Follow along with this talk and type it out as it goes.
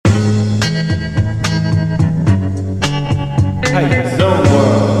Hype Zone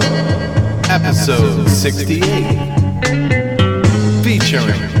World, episode 68,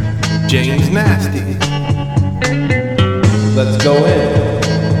 featuring James Nasty. Let's go in.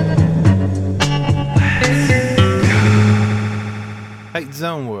 Hype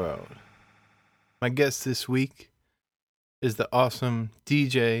Zone World. My guest this week is the awesome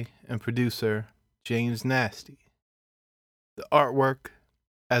DJ and producer James Nasty. The artwork,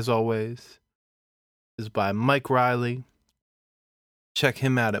 as always, is by Mike Riley. Check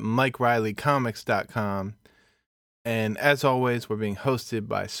him out at MikeRileyComics.com. And as always, we're being hosted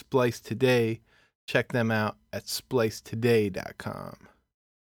by Splice Today. Check them out at SpliceToday.com.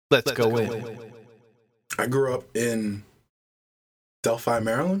 Let's go in. I grew up in Delphi,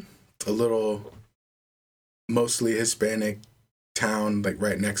 Maryland, a little mostly Hispanic town, like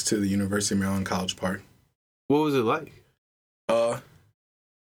right next to the University of Maryland College Park. What was it like?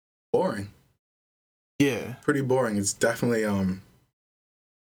 Boring. Yeah. Pretty boring. It's definitely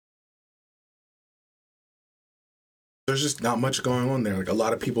there's just not much going on there. Like, a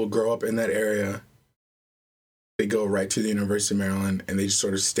lot of people grow up in that area. They go right to the University of Maryland, and they just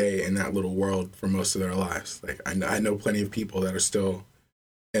sort of stay in that little world for most of their lives. Like, I know plenty of people that are still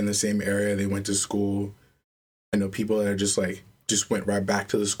in the same area. They went to school. I know people that are just went right back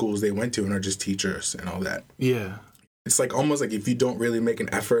to the schools they went to and are just teachers and all that. Yeah. It's like almost like if you don't really make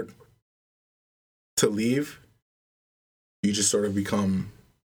an effort to leave, you just sort of become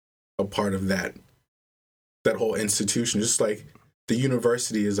a part of that whole institution. Just like the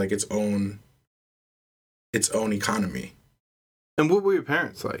university is like its own economy. And what were your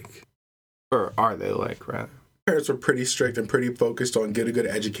parents like? Or are they like, rather? Parents were pretty strict and pretty focused on get a good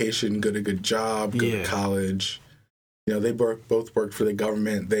education, get a good job, go to college. You know, they both worked for the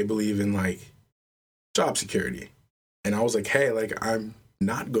government. They believe in like job security. And I was like, hey, like, I'm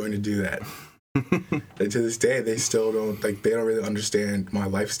not going to do that. And to this day, they still don't, like, they don't really understand my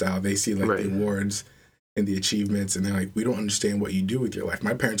lifestyle. They see, like, the awards and the achievements, and they're like, we don't understand what you do with your life.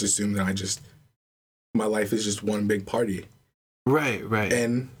 My parents assume that my life is just one big party. Right.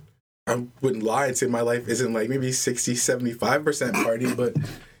 And I wouldn't lie and say my life isn't, like, maybe 60, 75% party, but,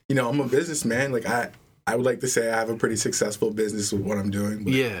 you know, I'm a businessman. Like, I would like to say I have a pretty successful business with what I'm doing.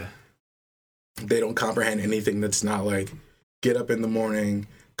 But yeah. They don't comprehend anything that's not like get up in the morning,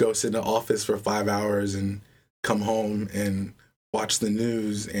 go sit in the office for 5 hours and come home and watch the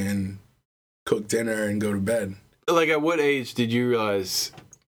news and cook dinner and go to bed. Like, at what age did you realize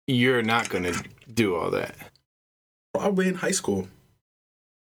you're not going to do all that? Probably in high school.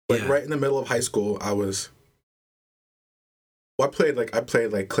 Like, right in the middle of high school, I played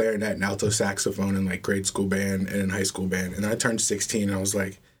clarinet and alto saxophone in like grade school band and in high school band. And I turned 16 and I was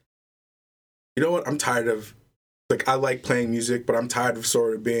like, you know what? I'm tired of, like, I like playing music, but I'm tired of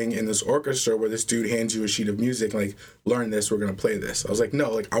sort of being in this orchestra where this dude hands you a sheet of music, like, learn this, we're going to play this. I was like,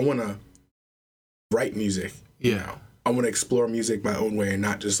 no, like, I want to write music. Yeah. You know? I want to explore music my own way and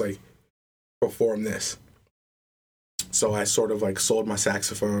not just, like, perform this. So I sort of, like, sold my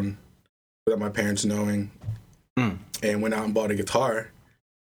saxophone without my parents knowing and went out and bought a guitar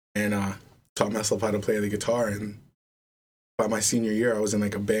and taught myself how to play the guitar. And by my senior year, I was in,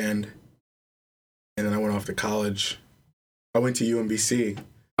 like, a band. And then I went off to college. I went to UMBC.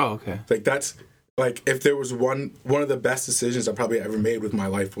 Oh, okay. Like, that's, like, if there was one of the best decisions I probably ever made with my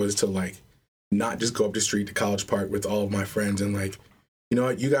life was to, like, not just go up the street to College Park with all of my friends and, like, you know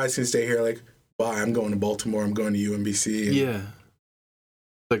what, you guys can stay here, like, bye, I'm going to Baltimore, I'm going to UMBC. And, yeah.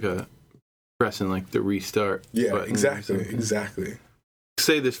 Like a pressing, like, the restart. Yeah, exactly.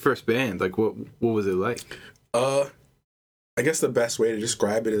 Say this first band, like, what was it like? I guess the best way to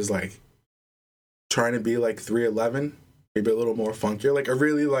describe it is, like, trying to be like 311, maybe a little more funkier, like a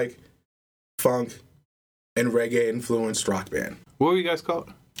really like funk and reggae influenced rock band. What were you guys called?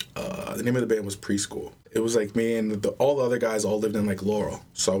 The name of the band was Preschool. It was like me and all the other guys all lived in like Laurel,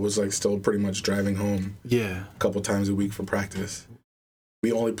 so I was like still pretty much driving home a couple times a week for practice.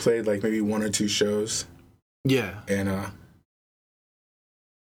 We only played like maybe 1 or 2 shows. Yeah. And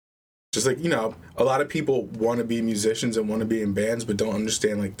just like, you know, a lot of people want to be musicians and want to be in bands, but don't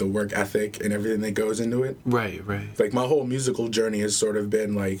understand like the work ethic and everything that goes into it. Right. Like, my whole musical journey has sort of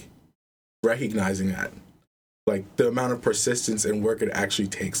been like recognizing that, like the amount of persistence and work it actually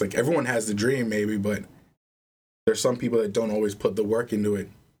takes. Like, everyone has the dream maybe, but there's some people that don't always put the work into it.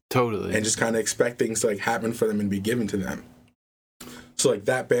 Totally. And just kind of expect things to like happen for them and be given to them. So like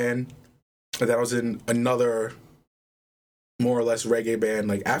that band, that I was in another more or less reggae band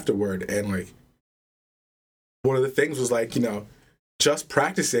like afterward, and like one of the things was like, you know, just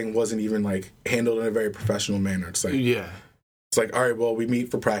practicing wasn't even like handled in a very professional manner. It's like, it's like, all right, well, we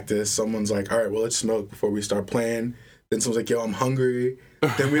meet for practice. Someone's like, all right, well, let's smoke before we start playing. Then someone's like, yo, I'm hungry.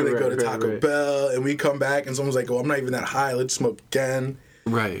 Then we like go to Taco Bell, and we come back, and someone's like, oh, I'm not even that high. Let's smoke again.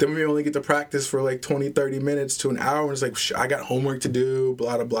 Right. Then we only get to practice for like 20, 30 minutes to an hour, and it's like, I got homework to do,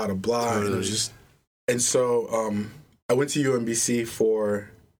 blah, blah, blah, blah. Totally. And it was just... And so I went to UMBC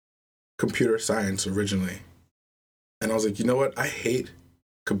for computer science originally. And I was like, you know what? I hate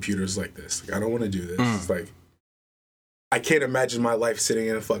computers like this. Like, I don't want to do this. It's like, I can't imagine my life sitting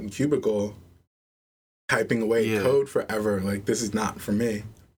in a fucking cubicle typing away code forever. Like, this is not for me.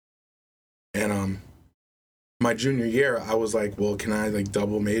 And my junior year, I was like, well, can I like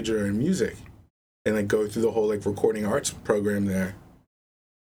double major in music and like go through the whole like recording arts program there?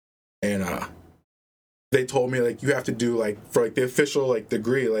 And they told me like you have to do like for like the official like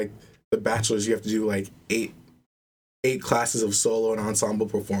degree, like the bachelor's, you have to do like eight classes of solo and ensemble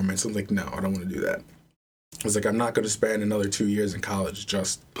performance. I'm like, no, I don't want to do that. I was like, I'm not going to spend another 2 years in college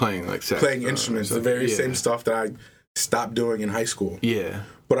just playing instruments, the very same stuff that I stopped doing in high school. Yeah.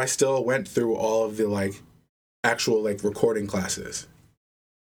 But I still went through all of the like actual like recording classes,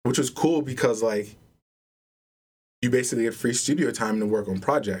 which was cool because like you basically get free studio time to work on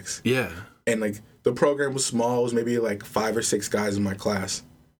projects. Yeah. And like the program was small. It was maybe like 5 or 6 guys in my class.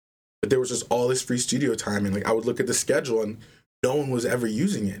 But there was just all this free studio time. And like I would look at the schedule and no one was ever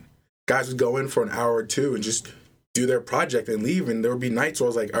using it. Guys would go in for an hour or two and just do their project and leave. And there would be nights where I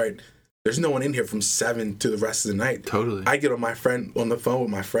was like, all right, there's no one in here from 7 to the rest of the night. Totally. I get on the phone with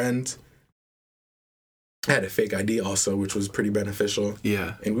my friends. I had a fake ID also, which was pretty beneficial.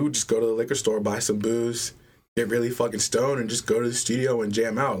 Yeah. And we would just go to the liquor store, buy some booze, get really fucking stoned, and just go to the studio and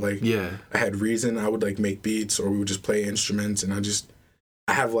jam out. Like, yeah. I had Reason. I would like make beats, or we would just play instruments. And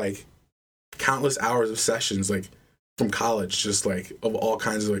I have like countless hours of sessions, like from college, just like of all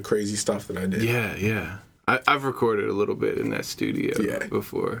kinds of like crazy stuff that I did. Yeah, yeah. I've recorded a little bit in that studio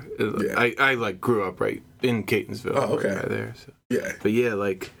before. Yeah. I like grew up right in Catonsville. Oh, okay. Right there. So. Yeah. But yeah,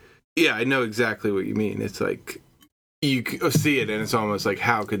 like, yeah, I know exactly what you mean. It's like you see it and it's almost like,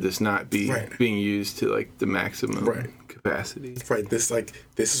 how could this not be being used to like the maximum capacity? Right. This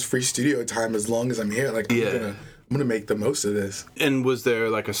is free studio time as long as I'm here. Like, I'm gonna make the most of this. And was there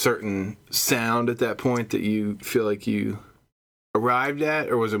like a certain sound at that point that you feel like you arrived at,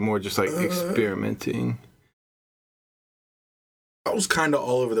 or was it more just like experimenting? I was kind of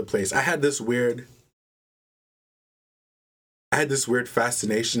all over the place. I had this weird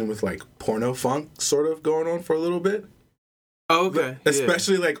fascination with like porno funk sort of going on for a little bit. Oh, okay. But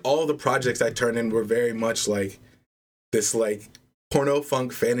especially like all the projects I turned in were very much like this like porno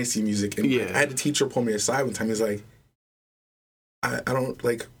funk fantasy music. And like, I had a teacher pull me aside one time. He's like, I don't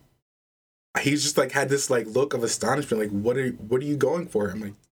like, he's just like had this like look of astonishment. Like, what are you going for? I'm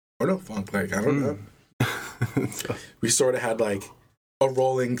like, porno funk. Like, I don't know. We sort of had like a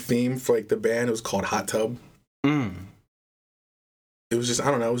rolling theme for like the band. It was called Hot Tub. It was just,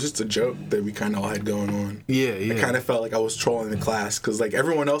 I don't know, it was just a joke that we kind of all had going on. Yeah, yeah. I kind of felt like I was trolling the class because like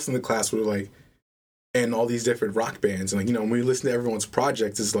everyone else in the class were like in all these different rock bands. And like, you know, when we listen to everyone's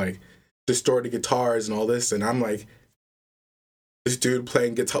projects, it's like distorted guitars and all this. And I'm like this dude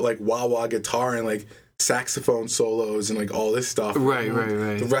playing guitar, like wah-wah guitar and like saxophone solos and like all this stuff. Right.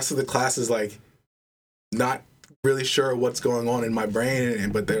 The rest of the class is like not really sure what's going on in my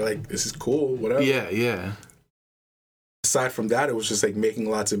brain, but they're like, this is cool, whatever. Yeah, yeah. Aside from that, it was just like making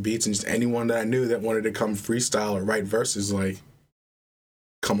lots of beats, and just anyone that I knew that wanted to come freestyle or write verses, like,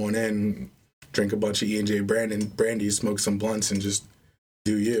 come on in, drink a bunch of E&J brandy, smoke some blunts, and just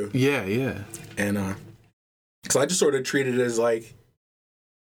do you. Yeah, yeah. And so I just sort of treated it as like,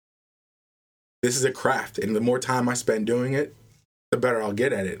 this is a craft, and the more time I spend doing it, the better I'll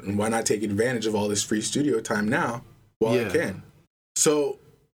get at it. And why not take advantage of all this free studio time now while I can? So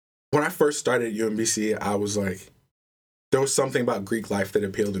when I first started at UMBC, I was like, there was something about Greek life that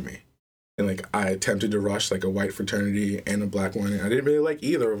appealed to me. And like, I attempted to rush like a white fraternity and a black one, and I didn't really like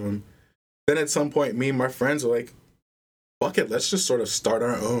either of them. Then at some point, me and my friends were like, fuck it, let's just sort of start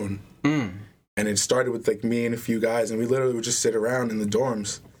our own. And it started with like me and a few guys, and we literally would just sit around in the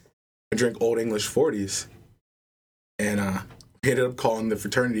dorms and drink Old English 40s. And we ended up calling the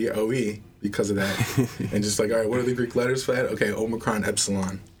fraternity OE because of that. And just like, all right, what are the Greek letters for that? Okay, Omicron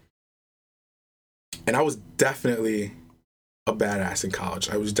Epsilon. And I was definitely a badass in college.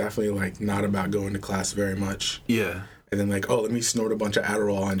 I was definitely like not about going to class very much. Yeah. And then like, oh, let me snort a bunch of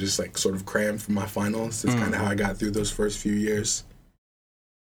Adderall and just like sort of cram for my finals. That's kind of how I got through those first few years.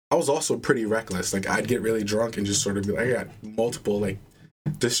 I was also pretty reckless. Like, I'd get really drunk and just sort of be like, I got multiple like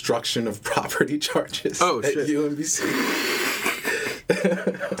destruction of property charges at UMBC.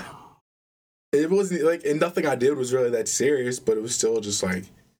 It wasn't like, and nothing I did was really that serious, but it was still just like,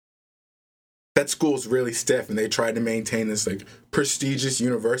 that school's really stiff, and they tried to maintain this like prestigious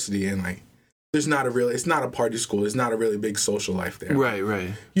university, and like it's not a party school. There's not a really big social life there. Right.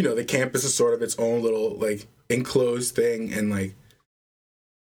 You know, the campus is sort of its own little like enclosed thing, and like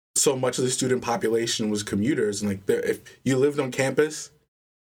so much of the student population was commuters, and like if you lived on campus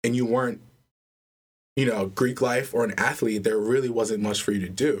and you weren't, you know, Greek life or an athlete, there really wasn't much for you to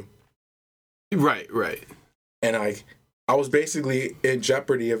do. Right. And like I was basically in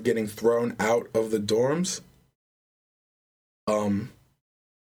jeopardy of getting thrown out of the dorms.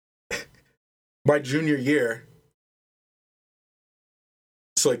 My junior year,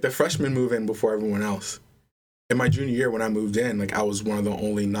 so like the freshmen move in before everyone else. In my junior year, when I moved in, like I was one of the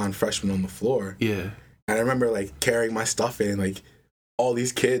only non-freshmen on the floor. Yeah. And I remember like carrying my stuff in, like all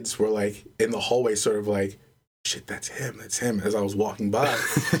these kids were like in the hallway, sort of like, shit, that's him, as I was walking by.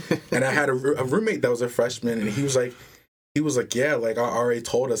 And I had a roommate that was a freshman, and he was like, yeah, like I already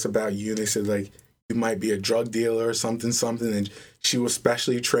told us about you, and they said like you might be a drug dealer or something, and she was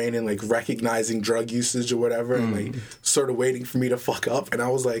specially trained in like recognizing drug usage or whatever, and like sort of waiting for me to fuck up. And I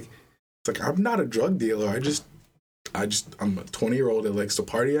was like, it's like I'm not a drug dealer. I'm a 20-year-old that likes to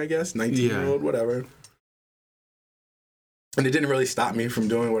party, I guess, 19-year-old, whatever. And it didn't really stop me from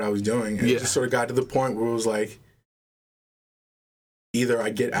doing what I was doing. And it just sort of got to the point where it was like, either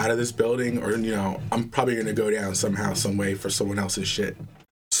I get out of this building or, you know, I'm probably going to go down somehow, some way for someone else's shit.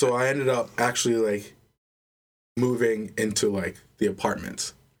 So I ended up actually, like, moving into, like, the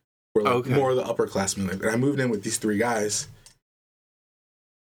apartments where, like, more of the upperclassmen live. And I moved in with these 3 guys.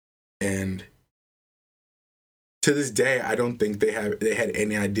 And to this day, I don't think they had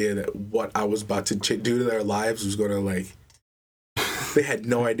any idea that what I was about to do to their lives was going to, like, they had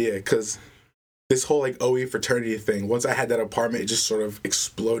no idea, because this whole, like, OE fraternity thing, once I had that apartment, it just sort of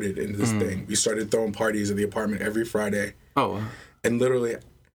exploded into this thing. We started throwing parties at the apartment every Friday. Oh, wow. And literally,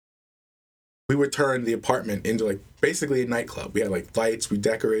 we would turn the apartment into, like, basically a nightclub. We had, like, lights, we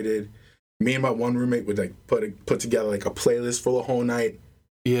decorated. Me and my one roommate would, like, put together, like, a playlist for the whole night.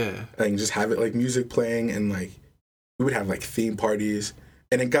 Yeah. And just have it, like, music playing, and, like, we would have, like, theme parties.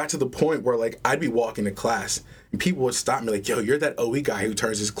 And it got to the point where, like, I'd be walking to class, and people would stop me, like, yo, you're that OE guy who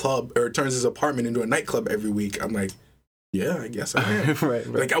turns his apartment into a nightclub every week. I'm like, yeah, I guess I am. Right.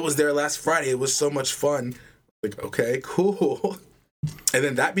 Like, I was there last Friday. It was so much fun. Like, okay, cool. And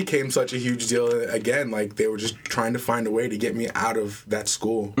then that became such a huge deal. Again, like, they were just trying to find a way to get me out of that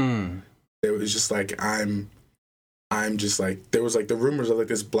school. It was just like, I'm just like, there was, like, the rumors of, like,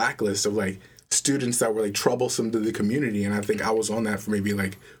 this blacklist of, like, students that were, like, troublesome to the community, and I think I was on that for maybe,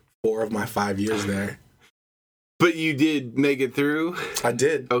 like, 4 of my 5 years there. But you did make it through? I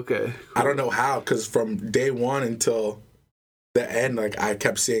did. Okay. Cool. I don't know how, because from day one until the end, like, I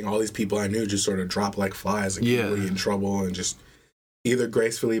kept seeing all these people I knew just sort of drop like flies, like, really in trouble, and just either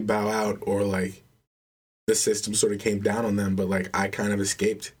gracefully bow out or, like, the system sort of came down on them, but, like, I kind of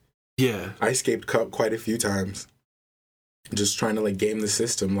escaped. Yeah. I escaped quite a few times, just trying to, like, game the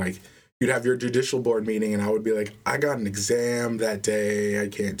system, like, you'd have your judicial board meeting, and I would be like, I got an exam that day, I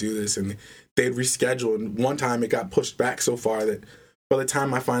can't do this, and they'd reschedule, and one time it got pushed back so far that by the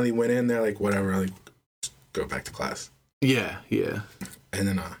time I finally went in, they're like, whatever, like, just go back to class. Yeah. And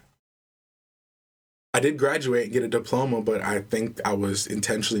then I did graduate and get a diploma, but I think I was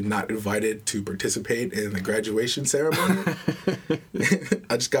intentionally not invited to participate in the graduation ceremony.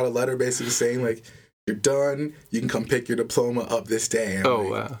 I just got a letter basically saying, like, you're done, you can come pick your diploma up this day. And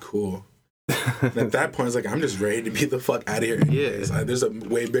I'm like, wow. Cool. And at that point, I was like, I'm just ready to be the fuck out of here. Yeah. Like, there's a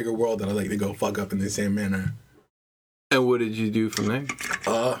way bigger world that I like to go fuck up in the same manner. And what did you do from there?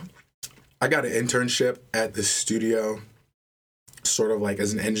 I got an internship at the studio, sort of like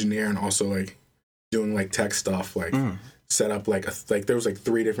as an engineer, and also like doing like tech stuff, like set up like there was like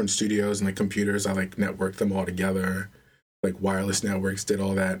 3 different studios and like computers. I like networked them all together, like wireless networks, did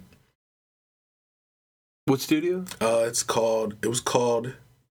all that. What studio? It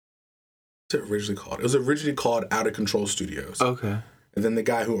was originally called Out of Control Studios. Okay. And then the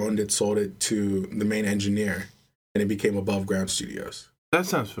guy who owned it sold it to the main engineer, and it became Above Ground Studios. That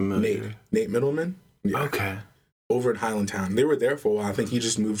sounds familiar. Nate Middleman? Yeah. Okay. Over in Highlandtown. They were there for a while. I think he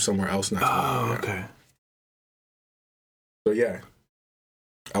just moved somewhere else next. Okay. So yeah,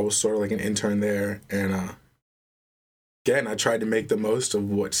 I was sort of like an intern there, and again, I tried to make the most of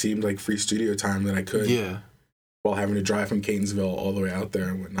what seemed like free studio time that I could. Yeah. While having to drive from Catonsville all the way out there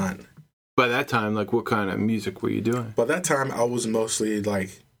and whatnot. By that time, like, what kind of music were you doing? By that time, I was mostly,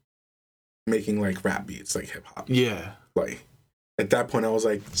 like, making, like, rap beats, like, hip-hop. Yeah. Like, at that point, I was,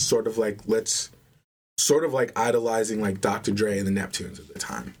 like, sort of, like, idolizing, like, Dr. Dre and the Neptunes at the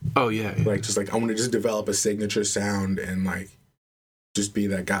time. Oh, yeah. Like, just, like, I want to just develop a signature sound and, like, just be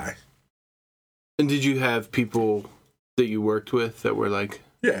that guy. And did you have people that you worked with that were like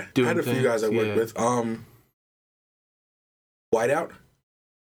I had a few guys I worked with. Whiteout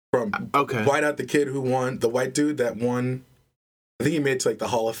from Whiteout, the kid who won, the white dude that won. I think he made it to like the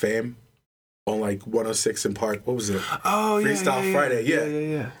Hall of Fame on like 106 in Park. What was it? Oh, Freestyle Friday.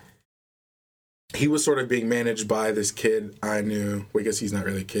 Yeah. He was sort of being managed by this kid I knew. Well, I guess he's not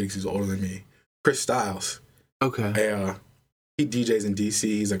really a kid because he's older than me. Chris Styles. Okay. He DJs in DC.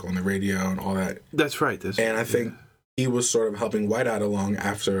 He's like on the radio and all that. That's right. And I think he was sort of helping Whiteout along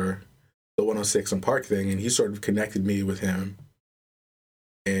after the 106 and Park thing, and he sort of connected me with him.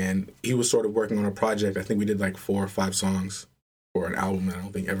 And he was sort of working on a project. I think we did like 4 or 5 songs for an album that I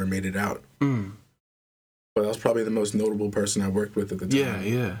don't think ever made it out. Mm. But that was probably the most notable person I worked with at the time.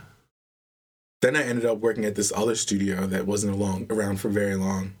 Yeah. Then I ended up working at this other studio that wasn't around for very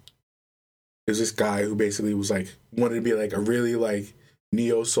long. It was this guy who basically was like, wanted to be like a really like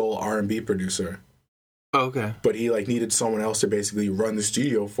neo-soul R&B producer. Oh, okay. But he like needed someone else to basically run the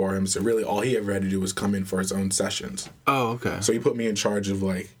studio for him. So really all he ever had to do was come in for his own sessions. Oh, okay. So he put me in charge of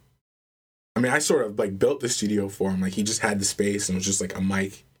like, I mean, I sort of like built the studio for him. Like he just had the space and it was just like a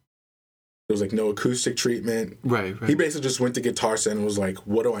mic. There was like no acoustic treatment. Right. He basically just went to Guitar Center and was like,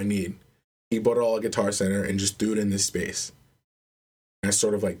 what do I need? He bought it all at Guitar Center and just threw it in this space. And I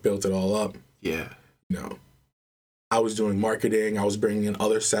sort of like built it all up. Yeah. You know, I was doing marketing. I was bringing in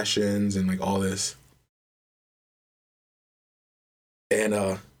other sessions and like all this. And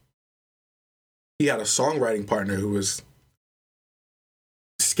he had a songwriting partner who was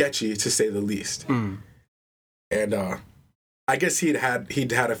sketchy, to say the least. Mm. And I guess he'd had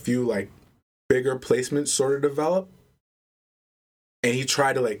a few like bigger placements sort of develop. And he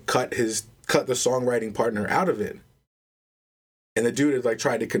tried to like cut the songwriting partner out of it. And the dude had like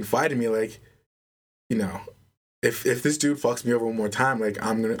tried to confide in me like, you know, if this dude fucks me over one more time, like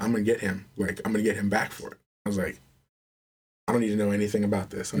I'm gonna get him. Like I'm gonna get him back for it. I was like, I don't need to know anything about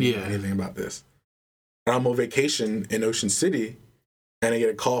this. I don't need to know anything about this. And I'm on vacation in Ocean City and I get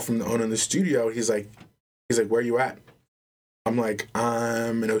a call from the owner of the studio. He's like, where you at? I'm like,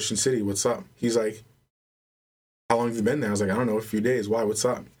 I'm in Ocean City. What's up? He's like, how long have you been there? I was like, I don't know, a few days. Why? What's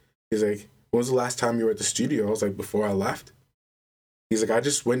up? He's like, when was the last time you were at the studio? I was like, before I left. He's like, I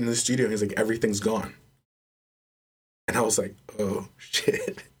just went in the studio. And he's like, everything's gone. And I was like, oh,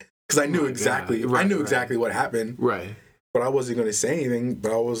 shit. Because I knew exactly what happened. Right. But I wasn't going to say anything.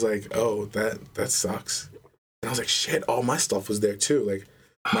 But I was like, oh, that sucks. And I was like, shit, all my stuff was there too. Like,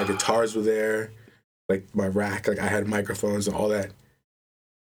 my guitars were there. Like, my rack. Like, I had microphones and all that.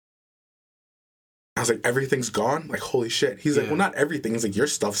 I was like, everything's gone? Like, holy shit. He's like, well, not everything. He's like, your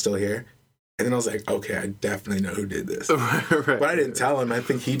stuff's still here. And then I was like, okay, I definitely know who did this. Right. But I didn't tell him. I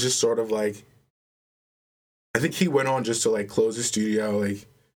think he just sort of like, I think he went on just to like close the studio. Like,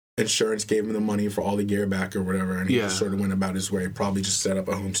 insurance gave him the money for all the gear back or whatever. And he just sort of went about his way. Probably just set up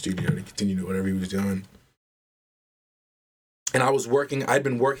a home studio to continue to whatever he was doing. And I'd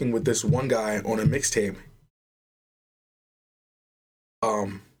been working with this one guy on a mixtape. A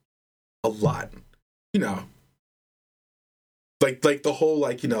lot. You know, like the whole,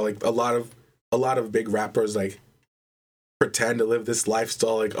 like, you know, like a lot of big rappers like pretend to live this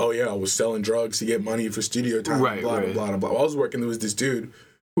lifestyle, like, oh yeah, I was selling drugs to get money for studio time, blah, blah, blah, blah. I was working, there was this dude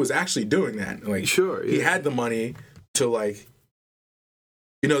who was actually doing that. Like, he had the money to, like,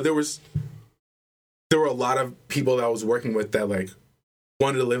 you know, there were a lot of people that I was working with that like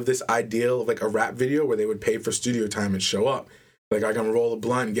wanted to live this ideal of like a rap video where they would pay for studio time and show up. Like, I can roll a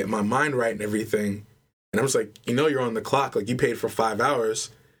blunt and get my mind right and everything. And I was like, you know, you're on the clock. Like, you paid for 5 hours.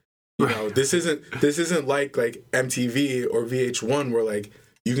 You know, this isn't like MTV or VH1 where like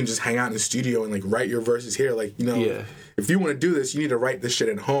you can just hang out in the studio and like write your verses here. Like, you know, if you want to do this, you need to write this shit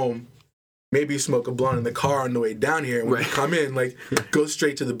at home. Maybe smoke a blunt in the car on the way down here. And when you come in, like, go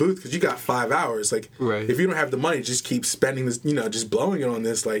straight to the booth because you got 5 hours. Like, if you don't have the money, just keep spending this, you know, just blowing it on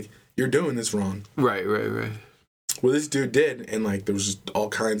this. Like, you're doing this wrong. Right. Well, this dude did, and like there was just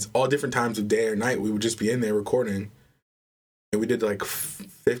all different times of day or night. We would just be in there recording, and we did like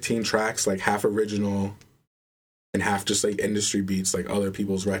 15 tracks, like half original, and half just like industry beats, like other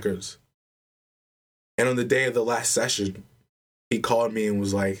people's records. And on the day of the last session, he called me and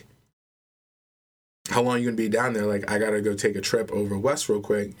was like, "How long are you gonna be down there? Like, I gotta go take a trip over west real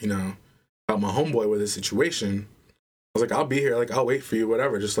quick. You know, help my homeboy with his situation." I was like, "I'll be here. Like, I'll wait for you.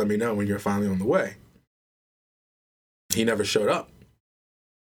 Whatever. Just let me know when you're finally on the way." He never showed up.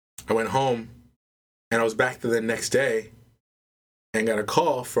 I went home, and I was back there the next day and got a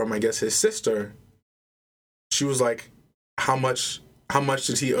call from, I guess, his sister. She was like, how much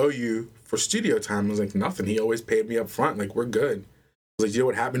did he owe you for studio time? I was like, nothing. He always paid me up front. Like, we're good. I was like, you know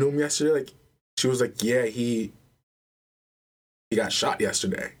what happened to him yesterday? Like, She was like, yeah, he got shot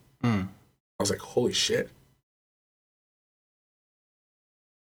yesterday. I was like, holy shit.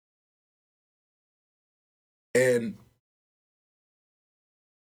 And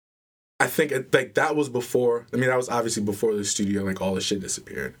I think like that was before, I mean, that was obviously before the studio, like all the shit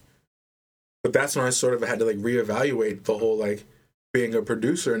disappeared. But that's when I sort of had to like reevaluate the whole like being a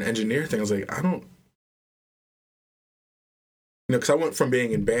producer and engineer thing. I was like, I don't, because I went from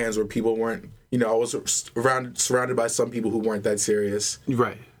being in bands where people weren't, I was surrounded by some people who weren't that serious.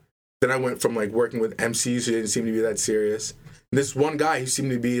 Right. Then I went from like working with MCs who didn't seem to be that serious. And this one guy who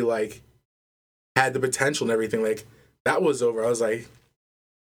seemed to be like, had the potential and everything, like that was over. I was like,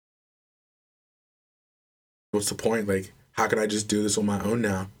 what's the point? Like, how can I just do this on my own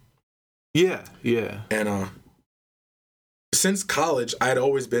now? Yeah, yeah. And since college, I had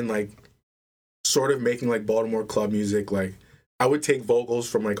always been like sort of making like Baltimore club music. Like I would take vocals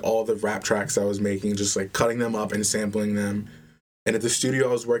from like all the rap tracks I was making, just like cutting them up and sampling them. And at the studio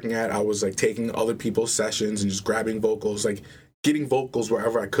I was working at, I was like taking other people's sessions and just grabbing vocals, like getting vocals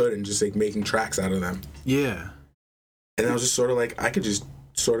wherever I could and just like making tracks out of them. Yeah. And I was just sort of like, I could just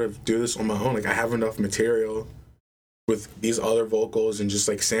sort of do this on my own. Like I have enough material with these other vocals and just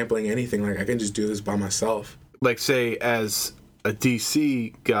like sampling anything. Like I can just do this by myself. Like say as a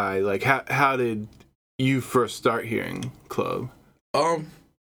DC guy, like how did you first start hearing club? I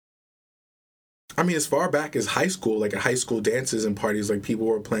mean, as far back as high school, like at high school dances and parties, like people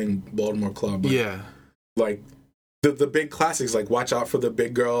were playing Baltimore club. Like, yeah. Like the big classics, like Watch Out for the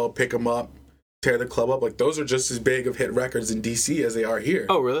Big Girl, Pick 'Em Up, Tear the Club Up. Like those are just as big of hit records in DC as they are here.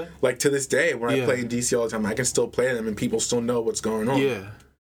 Oh, really? Like to this day, when I play in DC all the time, I can still play them and people still know what's going on. Yeah.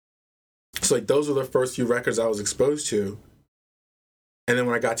 So like those were the first few records I was exposed to. And then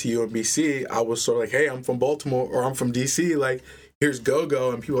when I got to UMBC, I was sort of like, hey, I'm from Baltimore or I'm from DC. Like, here's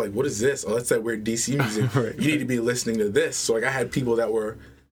Go-Go. And people were like, what is this? Oh, that's that weird DC music. Right. You need to be listening to this. So like I had people that were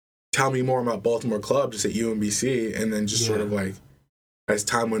telling me more about Baltimore club just at UMBC. And then just sort of like, as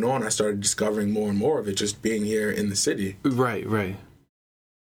time went on, I started discovering more and more of it just being here in the city. Right, right.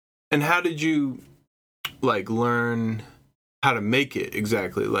 And how did you, like, learn how to make it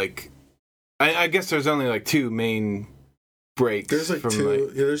exactly? Like, I guess there's only, like, two main breaks. There's, like,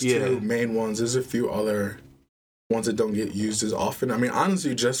 two main ones. There's a few other ones that don't get used as often. I mean,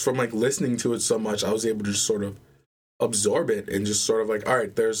 honestly, just from, like, listening to it so much, I was able to just sort of absorb it and just sort of, like, all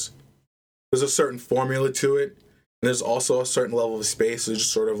right, there's a certain formula to it. And there's also a certain level of space to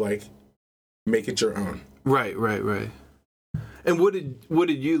just sort of like make it your own. Right, right, right. And what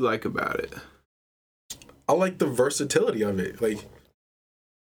did you like about it? I like the versatility of it. Like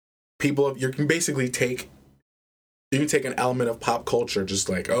you can basically take an element of pop culture, just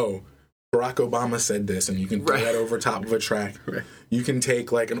like, oh, Barack Obama said this, and you can throw that over top of a track. Right. You can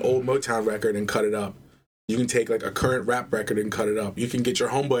take like an old Motown record and cut it up. You can take like a current rap record and cut it up. You can get your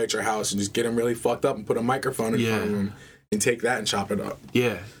homeboy at your house and just get him really fucked up and put a microphone in front of him and take that and chop it up.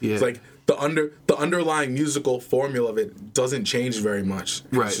 Yeah, yeah. It's like the underlying musical formula of it doesn't change very much.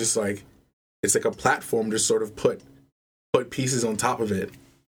 Right. It's just like it's like a platform to sort of put pieces on top of it.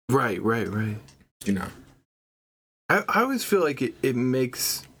 Right, right, right. You know. I always feel like it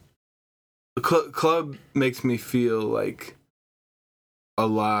makes the club makes me feel like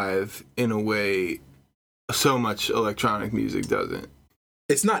alive in a way so much electronic music doesn't.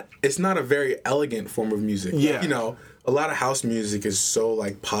 It's not a very elegant form of music. Yeah. Like, a lot of house music is so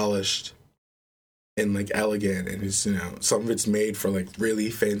like polished and like elegant, and it's some of it's made for like really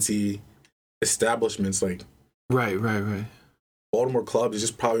fancy establishments. Like right. Baltimore club is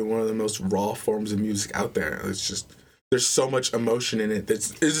just probably one of the most raw forms of music out there. It's just there's so much emotion in it.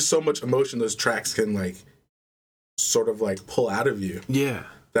 There's just so much emotion those tracks can like sort of like pull out of you. Yeah.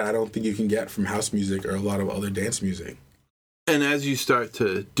 That I don't think you can get from house music or a lot of other dance music. And as you start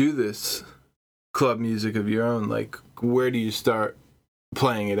to do this club music of your own, like, where do you start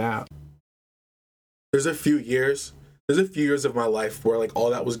playing it out? There's a few years of my life where, like, all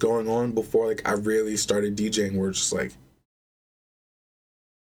that was going on before, like, I really started DJing, where just, like,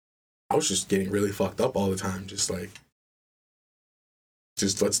 I was just getting really fucked up all the time. Just, like,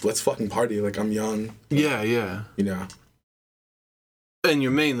 let's fucking party. Like, I'm young. Yeah. And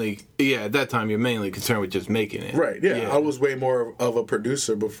you're mainly, at that time, you're mainly concerned with just making it. Right, yeah. I was way more of a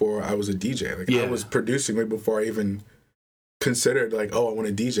producer before I was a DJ. Like, I was producing way before I even considered, like, oh, I want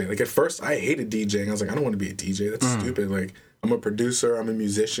to DJ. Like, at first, I hated DJing. I was like, I don't want to be a DJ. That's stupid. Like, I'm a producer. I'm a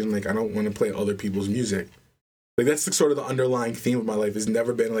musician. Like, I don't want to play other people's music. Like, that's the, sort of the underlying theme of my life. Has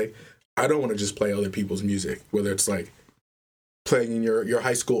never been, like, I don't want to just play other people's music. Whether it's, like, playing in your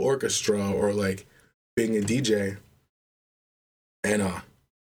high school orchestra or, like, being a DJ. And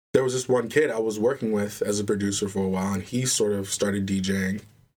there was this one kid I was working with as a producer for a while, and he sort of started DJing.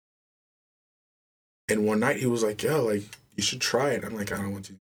 And one night he was like, yo, like, you should try it. I'm like, I don't want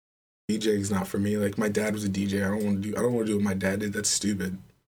to. DJing's not for me. Like, my dad was a DJ. I don't want to do what my dad did. That's stupid.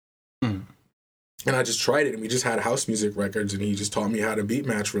 Mm. And I just tried it, and we just had house music records, and he just taught me how to beat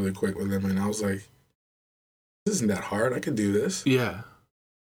match really quick with him. And I was like, this isn't that hard. I could do this. Yeah.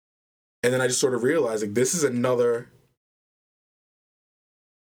 And then I just sort of realized, like, this is another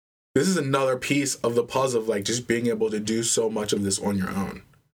piece of the puzzle of, like, just being able to do so much of this on your own.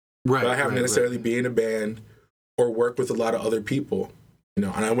 Right. Without having to necessarily be in a band or work with a lot of other people. You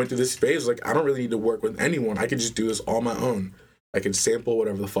know, and I went through this phase, like, I don't really need to work with anyone. I could just do this all my own. I can sample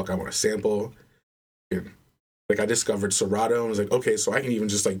whatever the fuck I want to sample. And, like, I discovered Serato and was like, okay, so I can even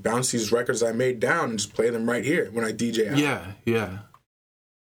just, like, bounce these records I made down and just play them right here when I DJ out. Yeah, yeah.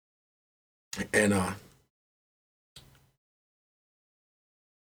 And I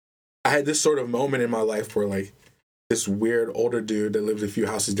had this sort of moment in my life where, like, this weird older dude that lived a few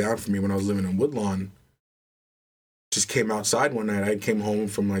houses down from me when I was living in Woodlawn just came outside one night. I came home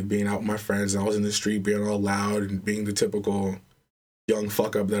from, like, being out with my friends, and I was in the street being all loud and being the typical young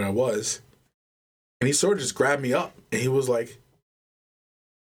fuck up that I was. And he sort of just grabbed me up, and he was like,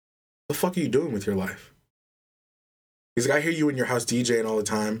 what the fuck are you doing with your life? He's like, I hear you in your house DJing all the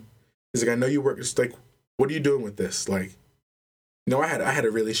time. He's like, I know you work. It's like, what are you doing with this? Like, you know, I had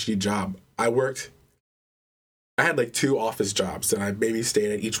a really shitty job. I had, like, 2 office jobs that I maybe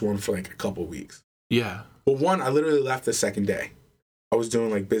stayed at each one for, like, a couple weeks. Yeah. Well, one, I literally left the second day. I was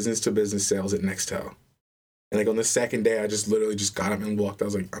doing, like, business-to-business sales at Nextel. And, like, on the second day, I just literally just got up and walked. I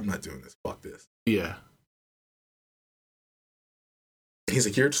was like, I'm not doing this. Fuck this. Yeah. He's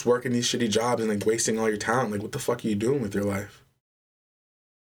like, you're just working these shitty jobs and, like, wasting all your talent. Like, what the fuck are you doing with your life?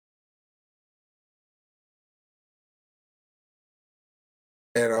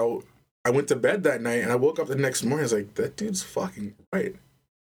 And I went to bed that night, and I woke up the next morning. I was like, that dude's fucking right.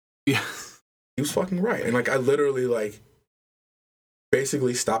 Yeah. He was fucking right. And, like, I literally, like,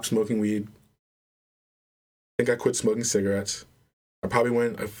 basically stopped smoking weed. I think I quit smoking cigarettes. I probably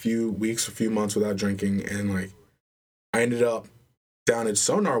went a few weeks, a few months without drinking. And, like, I ended up down at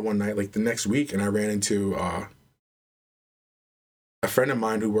Sonar one night, like, the next week, and I ran into a friend of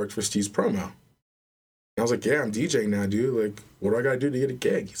mine who worked for Steve's Promo. And I was like, yeah, I'm DJing now, dude. Like, what do I got to do to get a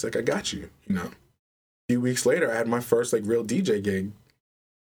gig? He's like, I got you, you know. A few weeks later, I had my first, like, real DJ gig.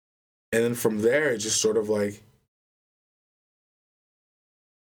 And then from there, it just sort of, like,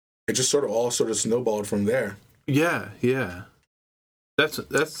 it just sort of all sort of snowballed from there. Yeah, yeah.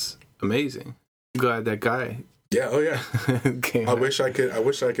 That's amazing. I'm glad that guy. Yeah, oh yeah. I wish I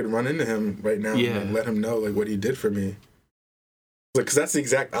could run into him right now and let him know, like, what he did for me. Like, because that's the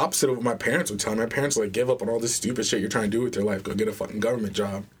exact opposite of what my parents would tell me. My parents were like, give up on all this stupid shit you're trying to do with your life. Go get a fucking government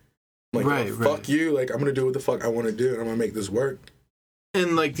job. I'm like, fuck you. Like, I'm going to do what the fuck I want to do, and I'm going to make this work.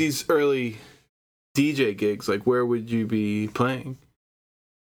 And, like, these early DJ gigs, like, where would you be playing?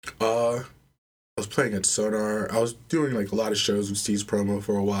 I was playing at Sonar. I was doing, like, a lot of shows with Steve's Promo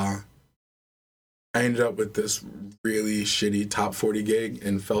for a while. I ended up with this really shitty top 40 gig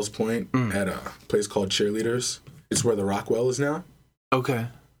in Fells Point at a place called Cheerleaders. It's where the Rockwell is now. Okay.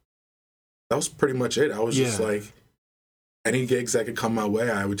 That was pretty much it. I was just like, any gigs that could come my way,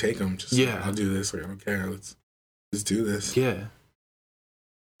 I would take them. Just like, I'll do this. Like, I don't care. Let's do this. Yeah.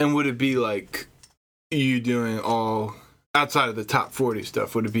 And would it be like you doing all, outside of the top 40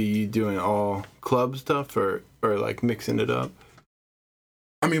 stuff, would it be you doing all club stuff or like mixing it up?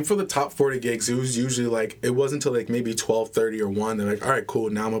 I mean, for the top 40 gigs, it was usually like, it wasn't until like maybe 12:30 or 1. They're like, all right, cool.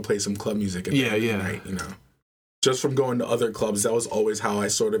 Now I'm going to play some club music at the end of the night, you know. Just from going to other clubs, that was always how I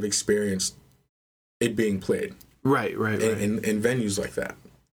sort of experienced it being played. Right. In venues like that.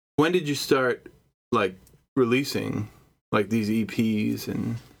 When did you start, like, releasing, like, these EPs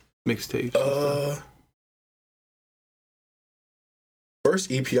and mixtapes?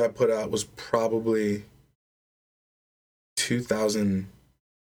 First EP I put out was probably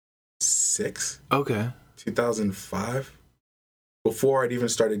 2006. Okay. 2005. Before I'd even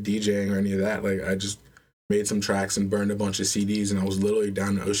started DJing or any of that, like, I just made some tracks and burned a bunch of CDs, and I was literally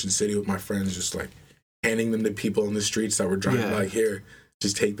down in Ocean City with my friends, just, like, handing them to people in the streets that were driving by, here,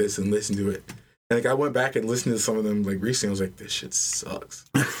 just take this and listen to it. And, like, I went back and listened to some of them, like, recently. I was like, this shit sucks.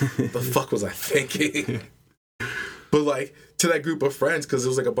 What the fuck was I thinking? But, like, to that group of friends, because it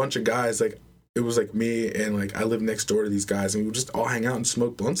was, like, a bunch of guys, like, it was, like, me and, like, I lived next door to these guys, and we would just all hang out and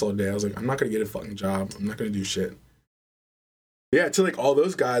smoke blunts all day. I was like, I'm not going to get a fucking job. I'm not going to do shit. Yeah, to, like, all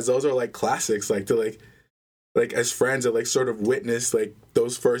those guys, those are, like, classics. Like, to, like, as friends that, like, sort of witness, like,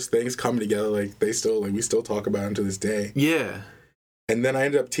 those first things coming together, like, they still, like, we still talk about them to this day. Yeah. And then I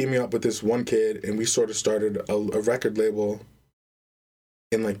ended up teaming up with this one kid, and we sort of started a record label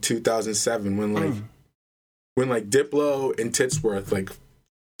in like 2007 when Diplo and Titsworth like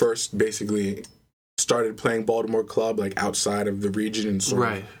first basically started playing Baltimore Club like outside of the region, and sort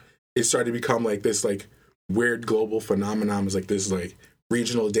of it started to become like this like weird global phenomenon. It was like this like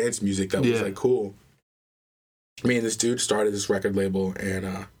regional dance music that was like cool. Me and this dude started this record label,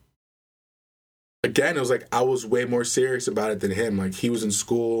 and again, it was like I was way more serious about it than him. Like he was in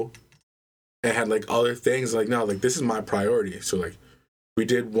school and had like other things. Like no, like this is my priority. So like we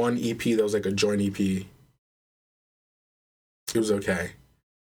did one EP that was like a joint EP. It was okay.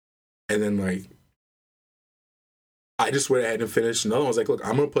 And then like I just went ahead and finished another one. I was like, look,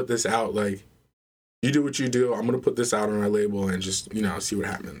 I'm gonna put this out. Like you do what you do. I'm gonna put this out on our label and just see what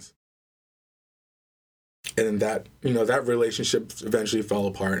happens. And then that that relationship eventually fell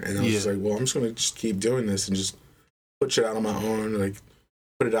apart, and I was just like, well, I'm just gonna just keep doing this and just put shit out on my own, like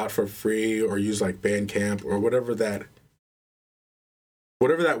put it out for free or use like Bandcamp or whatever that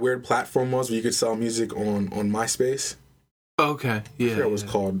weird platform was where you could sell music on MySpace. Okay, yeah. I forgot what it was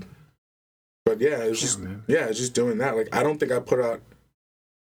called. But yeah, it was just doing that. Like I don't think I put out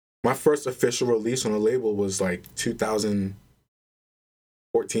my first official release on a label was like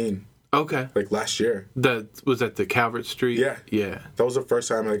 2014. Okay. Like last year. That was at the Calvert Street? Yeah. Yeah. That was the first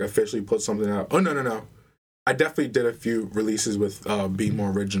time I like officially put something out. Oh no. I definitely did a few releases with Be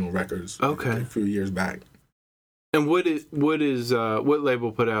More Original Records. Okay. Like, a few years back. And what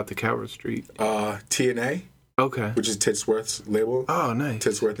label put out the Calvert Street? TNA. Okay. Which is Titsworth's label. Oh, nice.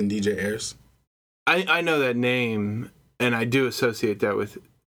 Titsworth and DJ Ayers. I know that name, and I do associate that with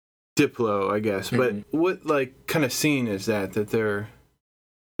Diplo, I guess. But what like kind of scene is that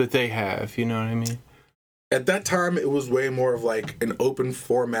they have? You know what I mean? At that time, it was way more of like an open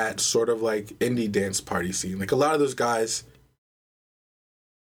format, sort of like indie dance party scene. Like a lot of those guys,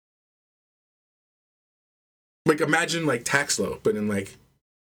 like imagine like Taxlo, but in like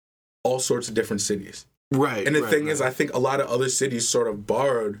all sorts of different cities. Right. And the thing is, I think a lot of other cities sort of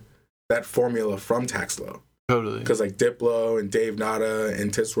borrowed that formula from Taxlo. Totally. Because like Diplo and Dave Nada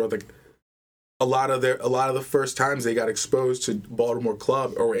and Titsworth, like a lot of the first times they got exposed to Baltimore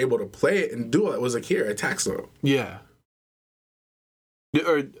Club or were able to play it and do it was like here at Taxlo. Yeah.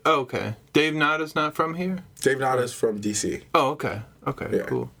 Okay. Dave Nada's not from here? Dave Nada's from DC. Oh, okay. Okay, yeah.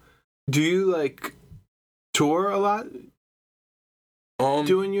 Cool. Do you like tour a lot?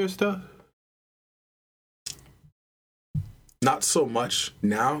 Doing your stuff? Not so much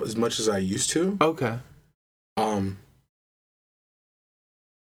now as much as I used to. Okay.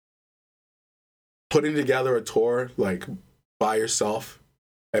 Putting together a tour like by yourself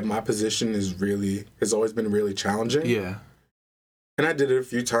at my position has always been really challenging. Yeah. And I did it a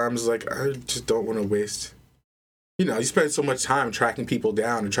few times. Like I just don't want to waste. You spend so much time tracking people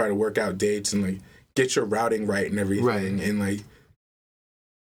down and try to work out dates and like get your routing right and everything. Right. And like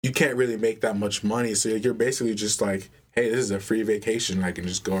you can't really make that much money, so you're basically just like, hey, this is a free vacation. I can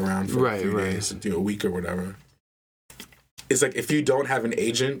just go around for 3 days and do a week or whatever. It's like if you don't have an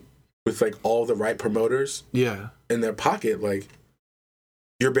agent with like all the right promoters in their pocket, like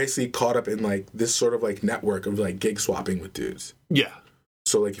you're basically caught up in like this sort of like network of like gig swapping with dudes. Yeah.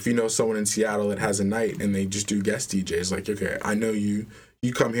 So like if you know someone in Seattle that has a night and they just do guest DJs, like, okay, I know you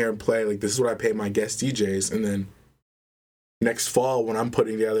come here and play, like this is what I pay my guest DJs, and then next fall when I'm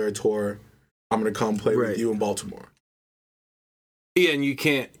putting together a tour, I'm gonna come play with you in Baltimore. Yeah, and you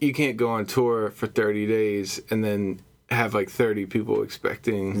can't go on tour for 30 days and then have like 30 people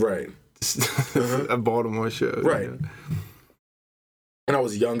expecting a Baltimore show. Right. You know? And I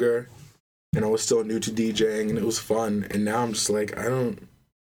was younger and I was still new to DJing and it was fun. And now I'm just like, I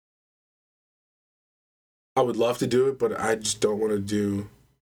would love to do it, but I just don't want to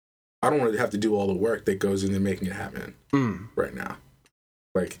have to do all the work that goes into making it happen right now.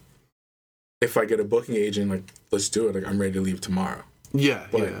 Like, if I get a booking agent, like, let's do it. Like, I'm ready to leave tomorrow. Yeah.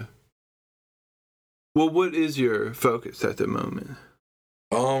 Well, what is your focus at the moment?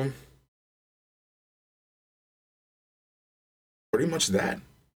 Pretty much that.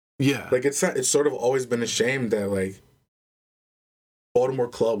 Yeah. Like, it's sort of always been a shame that, like, Baltimore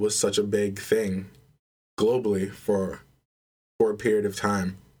Club was such a big thing globally for a period of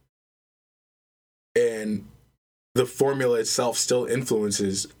time. And the formula itself still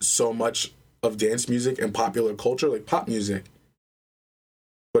influences so much of dance music and popular culture, like pop music.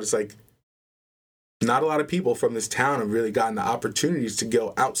 But it's like, not a lot of people from this town have really gotten the opportunities to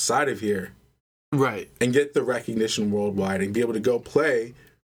go outside of here. Right. And get the recognition worldwide and be able to go play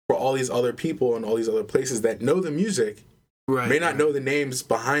for all these other people and all these other places that know the music, may not know the names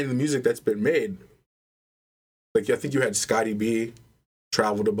behind the music that's been made. Like, I think you had Scotty B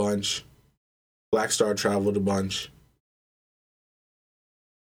traveled a bunch. Black Star traveled a bunch.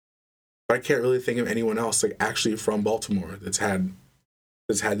 But I can't really think of anyone else like actually from Baltimore that's had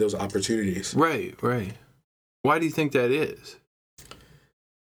those opportunities. Right. Why do you think that is?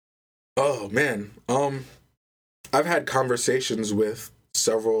 Oh man, I've had conversations with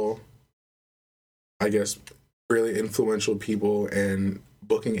several, I guess, really influential people and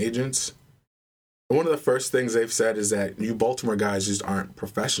booking agents. And one of the first things they've said is that you Baltimore guys just aren't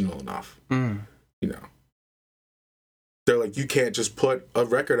professional enough. You know, they're like, you can't just put a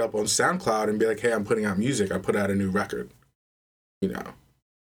record up on SoundCloud and be like, hey, I'm putting out music. I put out a new record. You know,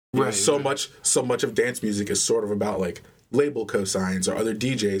 right. So much of dance music is sort of about like label cosigns or other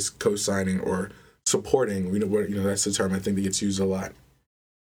DJs co-signing or supporting. That's the term I think that gets used a lot.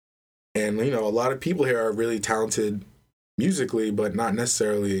 And a lot of people here are really talented musically, but not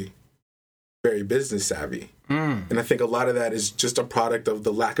necessarily very business savvy. And I think a lot of that is just a product of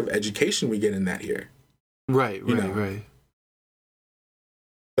the lack of education we get in that here. Right.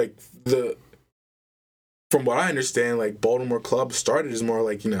 Like from what I understand, like Baltimore clubs started as more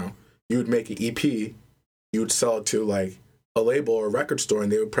like, you would make an EP, you would sell it to like a label or a record store, and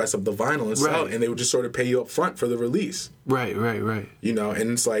they would press up the vinyl and sell it, and they would just sort of pay you up front for the release. Right.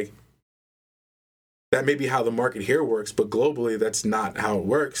 And it's like, that may be how the market here works, but globally that's not how it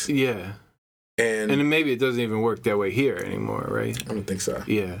works. Yeah. And maybe it doesn't even work that way here anymore, right? I don't think so.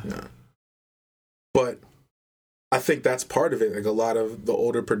 Yeah. But I think that's part of it. Like a lot of the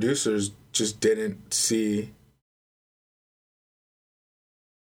older producers just didn't see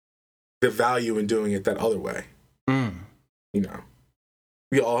the value in doing it that other way.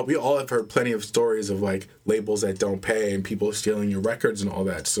 We all have heard plenty of stories of like labels that don't pay and people stealing your records and all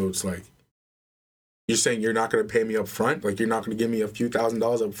that. So it's like, you're saying you're not going to pay me up front? Like you're not going to give me a few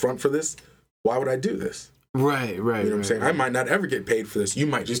 $1,000s up front for this? Why would I do this? Right. You know what I'm saying? I might not ever get paid for this. You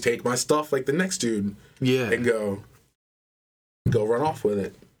might just take my stuff like the next dude. Yeah. And go run off with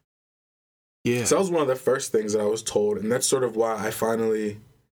it. Yeah. So that was one of the first things that I was told, and that's sort of why I finally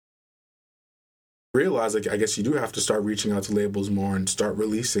realized, like, I guess you do have to start reaching out to labels more and start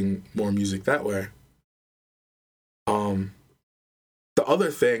releasing more music that way. The other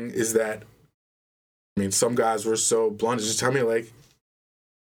thing is that, some guys were so blunt as just tell me, like,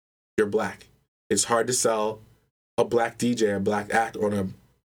 you're black. It's hard to sell a black DJ, a black act on a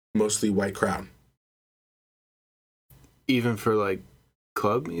mostly white crowd. Even for, like,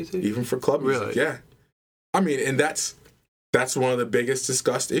 club music? Even for club music, yeah. And that's one of the biggest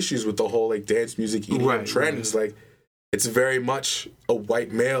discussed issues with the whole, like, dance music EDM trend. Is, like, it's very much a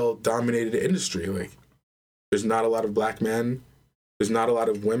white male-dominated industry. Like, there's not a lot of black men. There's not a lot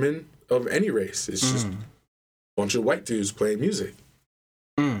of women of any race. It's just a bunch of white dudes playing music.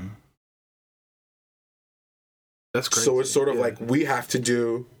 That's crazy. So it's sort of like we have to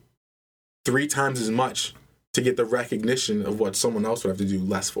do 3 times as much to get the recognition of what someone else would have to do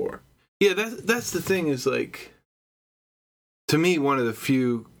less for. Yeah, that's the thing is, like, to me, one of the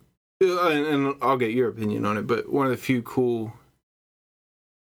few, and I'll get your opinion on it, but one of the few cool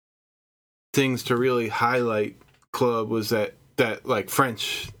things to really highlight club was that like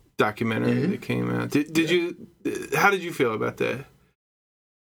French documentary that came out. How did you feel about that?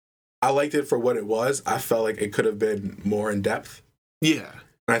 I liked it for what it was. I felt like it could have been more in depth. Yeah.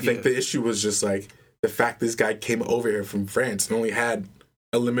 And I think the issue was just like the fact this guy came over here from France and only had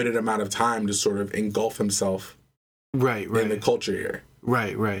a limited amount of time to sort of engulf himself in the culture here.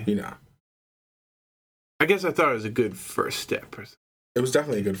 Right. I guess I thought it was a good first step. It was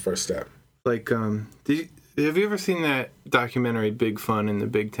definitely a good first step. Like, have you ever seen that documentary Big Fun in the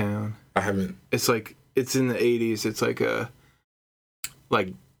Big Town? I haven't. It's like, it's in the 80s. It's like a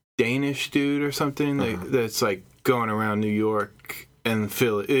Danish dude or something that's like going around New York and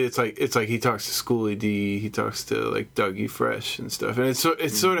Philly. It's like he talks to Schoolie D, he talks to like Dougie Fresh and stuff, and it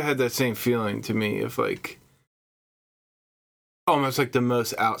sort of had that same feeling to me of like almost like the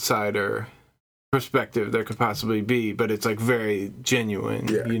most outsider perspective there could possibly be, but it's like very genuine,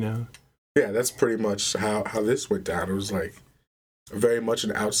 you know? Yeah, that's pretty much how this went down. It was like very much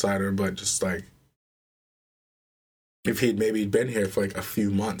an outsider, but just like if he'd maybe been here for like a few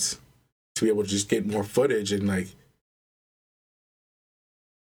months to be able to just get more footage and like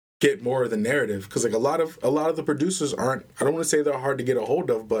get more of the narrative. Because like a lot of the producers aren't, I don't want to say they're hard to get a hold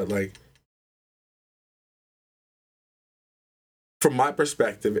of, but like from my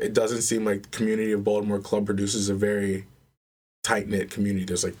perspective, it doesn't seem like the community of Baltimore club producers is a very tight-knit community.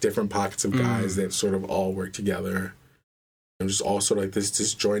 There's like different pockets of guys that sort of all work together and just all sort of like this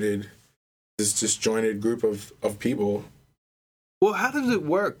disjointed group of people. Well, how does it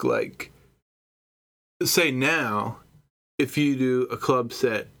work? Like, say now, if you do a club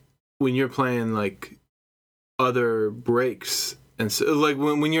set, when you're playing like other breaks and so, like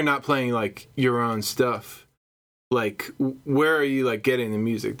when you're not playing like your own stuff, like where are you like getting the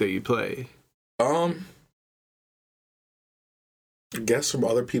music that you play? I guess from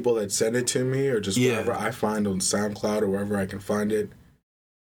other people that send it to me, or just wherever I find on SoundCloud or wherever I can find it.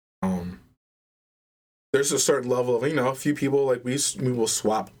 There's a certain level of, a few people, like, we will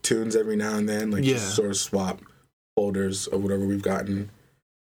swap tunes every now and then, like, just sort of swap folders of whatever we've gotten.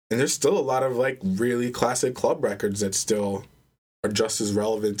 And there's still a lot of, like, really classic club records that still are just as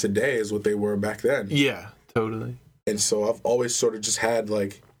relevant today as what they were back then. Yeah, totally. And so I've always sort of just had,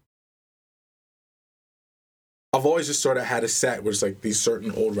 like, a set where it's, like, these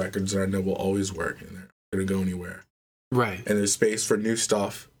certain old records that I know will always work, and they're not going to go anywhere. Right. And there's space for new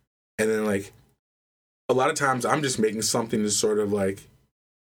stuff. And then, like, a lot of times I'm just making something to sort of like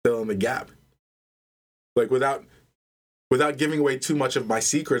fill in the gap. Like without giving away too much of my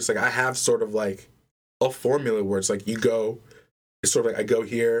secrets, like I have sort of like a formula where it's like it's sort of like I go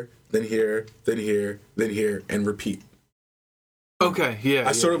here, then here, then here, then here, and repeat. Okay, yeah.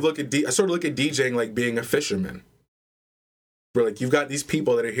 I sort of look at DJing like being a fisherman. Where like you've got these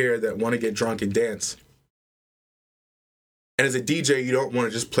people that are here that want to get drunk and dance. And as a DJ, you don't want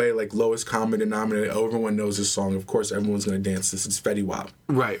to just play like lowest common denominator. Oh, everyone knows this song. Of course, everyone's going to dance this. It's Fetty Wap.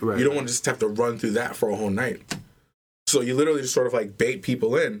 Right. You don't want to just have to run through that for a whole night. So you literally just sort of like bait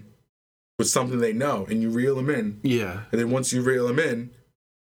people in with something they know, and you reel them in. Yeah. And then once you reel them in,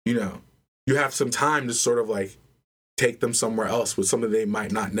 you have some time to sort of like take them somewhere else with something they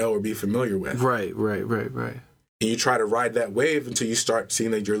might not know or be familiar with. Right. And you try to ride that wave until you start seeing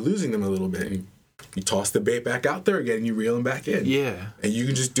that you're losing them a little bit. And you toss the bait back out there again and you reel them back in. Yeah. And you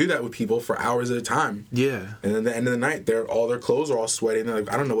can just do that with people for hours at a time. Yeah. And then at the end of the night, all their clothes are all sweaty and they're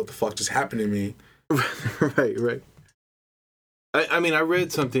like, I don't know what the fuck just happened to me. Right. I mean, I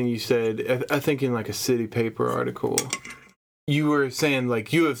read something you said, I think in like a City Paper article. You were saying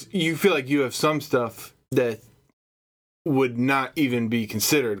like you feel like you have some stuff that would not even be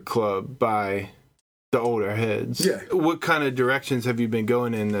considered club by the older heads. Yeah. What kind of directions have you been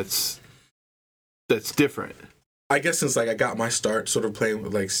going in that's different? I guess since like I got my start sort of playing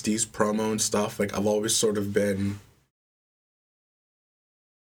with like Steve's promo and stuff, like I've always been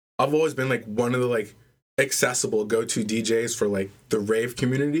like one of the like accessible go-to DJs for like the rave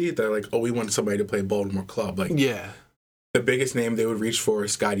community. They're like, oh, we want somebody to play Baltimore Club. Like, yeah, the biggest name they would reach for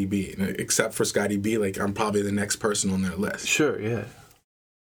is Scotty B. And except for Scotty B, like I'm probably the next person on their list. Sure, yeah.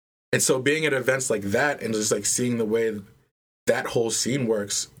 And so being at events like that and just like seeing the way that whole scene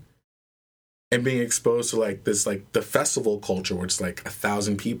works and being exposed to like this, like the festival culture where it's like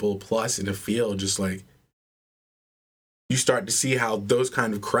 1,000 people plus in a field, just like you start to see how those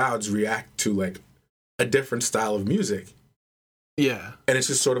kind of crowds react to like a different style of music. Yeah. And it's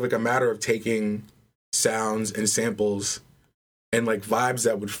just sort of like a matter of taking sounds and samples and like vibes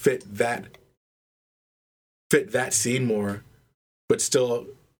that would fit that scene more, but still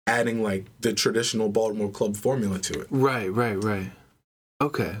adding like the traditional Baltimore Club formula to it. Right.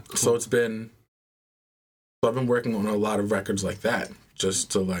 Okay. Cool. So I've been working on a lot of records like that, just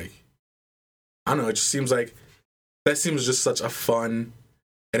to like, I don't know, it just seems like that seems just such a fun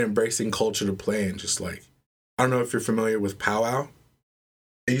and embracing culture to play in. Just like, I don't know if you're familiar with Powwow.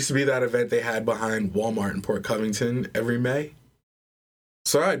 It used to be that event they had behind Walmart in Port Covington every May.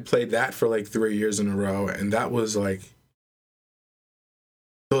 So I'd played that for like 3 years in a row, and that was like,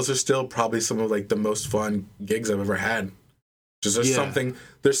 those are still probably some of like the most fun gigs I've ever had. Just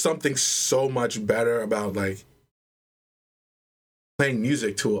there's something so much better about like playing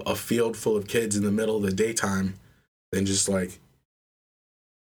music to a field full of kids in the middle of the daytime than just like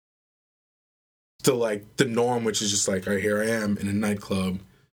to like the norm, which is just like, all right, here I am in a nightclub,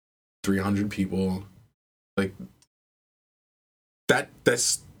 300 people. Like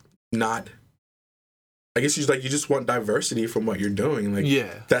that's not, I guess you just want diversity from what you're doing. Like,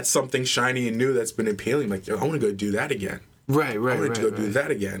 yeah, that's something shiny and new that's been appealing. Like, I want to go do that again. Right. I want to go do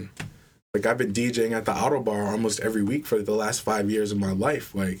that again. Like, I've been DJing at the Auto Bar almost every week for the last 5 years of my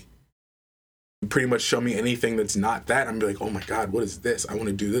life. Like, pretty much show me anything that's not that, I'm be like, oh my God, what is this? I want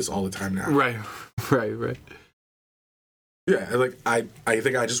to do this all the time now. Right. Yeah, like, I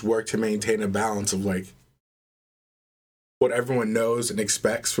think I just work to maintain a balance of, like, what everyone knows and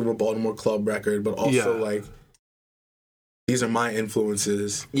expects from a Baltimore Club record, but also, like, these are my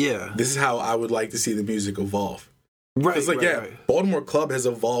influences. Yeah. This is how I would like to see the music evolve. Right. It's like, right. Baltimore Club has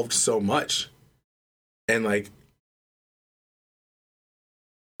evolved so much. And, like,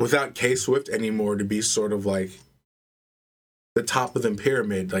 without K-Swift anymore to be sort of, like, the top of the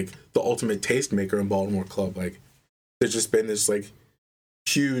pyramid, like, the ultimate tastemaker in Baltimore Club, like, there's just been this like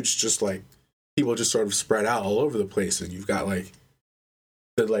huge, just like people just sort of spread out all over the place, and you've got like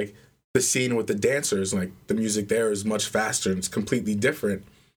the scene with the dancers, like the music there is much faster and it's completely different,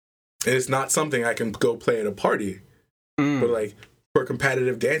 and it's not something I can go play at a party, but like for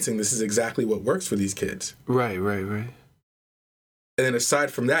competitive dancing, this is exactly what works for these kids. Right. And then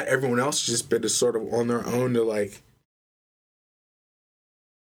aside from that, everyone else has just been just sort of on their own to like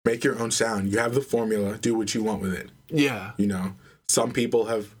make your own sound. You have the formula, do what you want with it. Yeah. You know, some people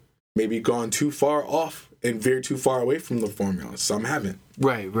have maybe gone too far off and veered too far away from the formula. Some haven't.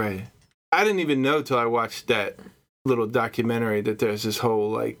 Right. I didn't even know till I watched that little documentary that there's this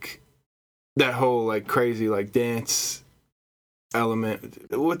whole crazy like dance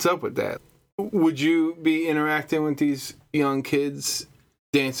element. What's up with that? Would you be interacting with these young kids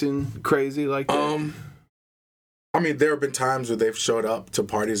dancing crazy like that? I mean, there have been times where they've showed up to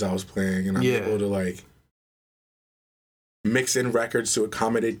parties I was playing, and I'm able to like mix in records to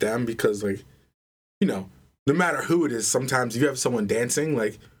accommodate them, because like, you know, no matter who it is, sometimes if you have someone dancing,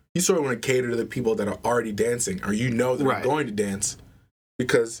 like you sort of want to cater to the people that are already dancing, or you know they're going to dance,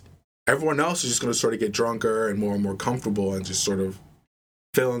 because everyone else is just going to sort of get drunker and more comfortable and just sort of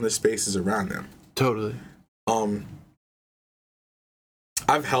fill in the spaces around them. Totally.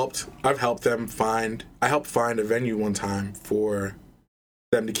 I've helped them find a venue one time for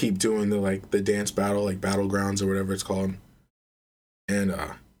them to keep doing the dance battle, like Battlegrounds or whatever it's called. And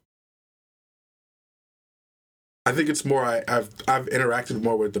I think it's more I've interacted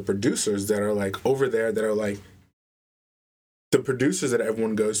more with the producers that are like over there, that are like the producers that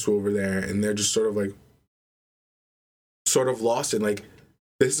everyone goes to over there, and they're just sort of lost in like,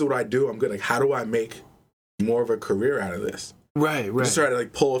 this is what I do, I'm good. Like, how do I make more of a career out of this? Right. Just try to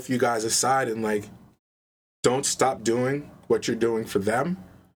like pull a few guys aside and like, don't stop doing what you're doing for them,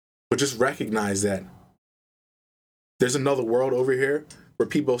 but just recognize that there's another world over here where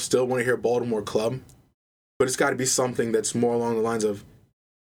people still want to hear Baltimore Club, but it's got to be something that's more along the lines of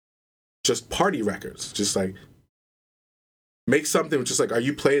just party records. Just like make something which is like,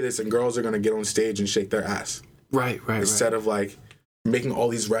 you play this and girls are going to get on stage and shake their ass. Right. Instead of like making all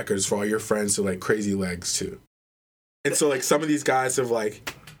these records for all your friends to like Crazy Legs too. And so like some of these guys have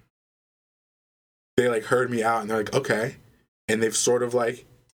like, they like heard me out and they're like, okay. And they've sort of like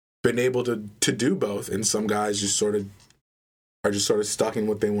been able to do both. And some guys just sort of are just sort of stuck in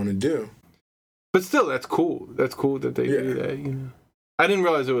what they want to do. But still, that's cool. That's cool that they do that, you know. I didn't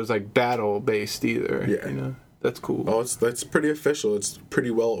realize it was like battle based either. Yeah. You know, that's cool. Oh, that's pretty official. It's pretty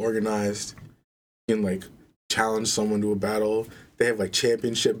well organized. You can like challenge someone to a battle. They have like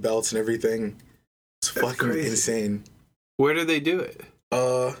championship belts and everything. It's that's fucking crazy. Insane. Where do they do it?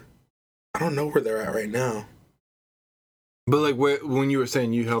 I don't know where they're at right now. But like, when you were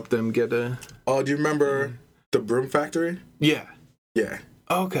saying you helped them get a... Oh, do you remember the Broom Factory? Yeah.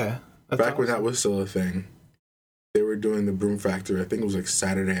 Oh, okay. That's back awesome. When that was still a thing. They were doing the Broom Factory. I think it was like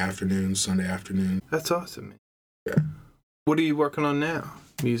Saturday afternoon, Sunday afternoon. That's awesome, man. Yeah. What are you working on now,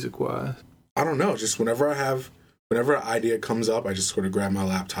 music-wise? I don't know. Just whenever an idea comes up, I just sort of grab my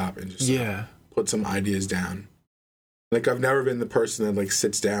laptop and just put some ideas down. Like, I've never been the person that, like,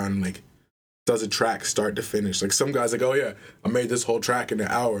 sits down and, like, does a track start to finish. Like, some guys like, oh, yeah, I made this whole track in an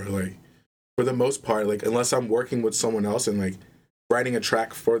hour. Like, for the most part, like, unless I'm working with someone else and, like, writing a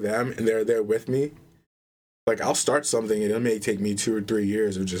track for them and they're there with me, like, I'll start something and it may take me 2 or 3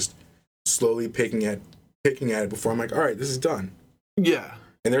 years of just slowly picking at it before I'm like, all right, this is done. Yeah.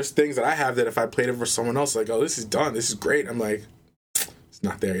 And there's things that I have that if I played it for someone else, like, oh, this is done, this is great. I'm like, it's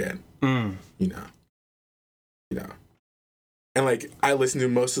not there yet. You know. And, like, I listen to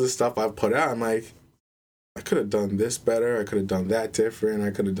most of the stuff I've put out. I'm like, I could have done this better. I could have done that different.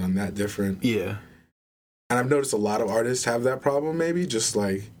 I could have done that different. Yeah. And I've noticed a lot of artists have that problem, maybe. Just,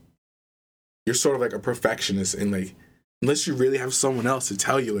 like, you're sort of, like, a perfectionist. And, like, unless you really have someone else to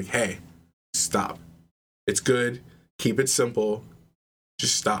tell you, like, hey, stop. It's good. Keep it simple.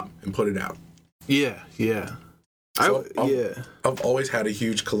 Just stop and put it out. Yeah. So I've always had a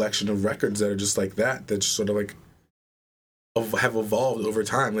huge collection of records that are just like that just sort of, like, have evolved over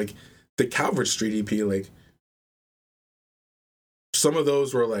time. Like the Calvert Street EP, like some of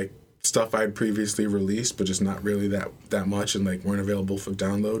those were like stuff I'd previously released, but just not really that much, and like weren't available for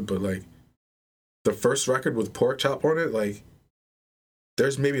download. But like the first record with Pork Chop on it, like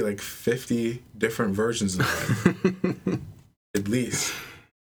there's maybe like 50 different versions of that. At least.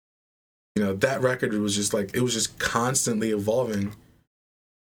 You know, that record was just like, it was just constantly evolving.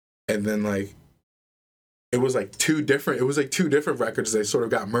 And then like it was like two different records that sort of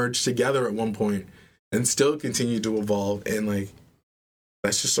got merged together at one point and still continued to evolve. And like,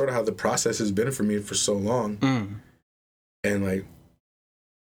 that's just sort of how the process has been for me for so long. And like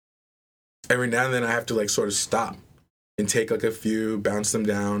every now and then I have to like sort of stop and take like a few, bounce them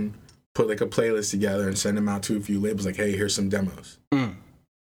down, put like a playlist together and send them out to a few labels like, hey, here's some demos.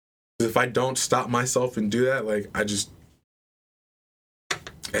 If I don't stop myself and do that, like I just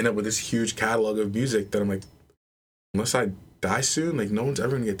end up with this huge catalog of music that I'm like, unless I die soon, like no one's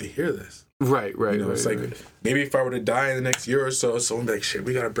ever gonna get to hear this. Right. It's like maybe if I were to die in the next year or so, someone would be like, shit,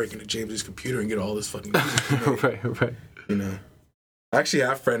 we gotta break into James's computer and get all this fucking music. Right. You know, I actually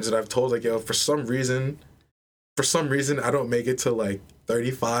have friends that I've told like, yo, for some reason, I don't make it to like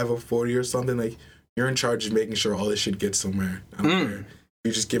 35 or 40 or something. Like you're in charge of making sure all this shit gets somewhere. I don't care.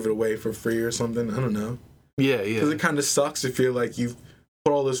 You just give it away for free or something. I don't know. Yeah. Because it kind of sucks to feel like you've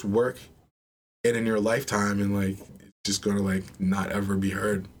put all this work in your lifetime and like it's just gonna like not ever be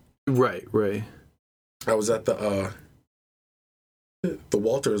heard. Right. I was at the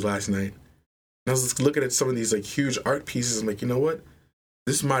Walters last night. And I was just looking at some of these like huge art pieces. I'm like, you know what?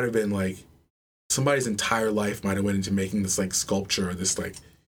 This might have been like somebody's entire life might have went into making this like sculpture or this like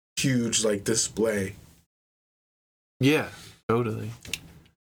huge like display. Yeah, totally.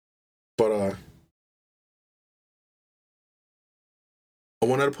 But I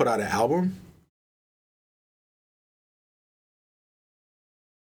wanted to put out an album.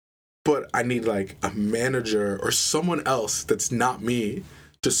 But I need like a manager or someone else that's not me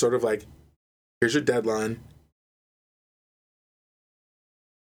to sort of like, here's your deadline.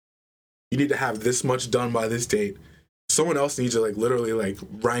 You need to have this much done by this date. Someone else needs to like literally like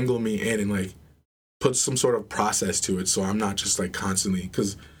wrangle me in and like put some sort of process to it so I'm not just like constantly,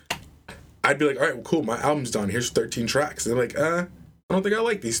 because I'd be like, all right, well, cool, my album's done. Here's 13 tracks. And they're like, I don't think I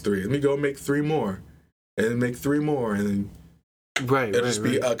like these 3. Let me go make 3 more. And then make 3 more. And then it'll just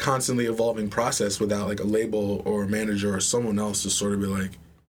be a constantly evolving process without like a label or a manager or someone else to sort of be like,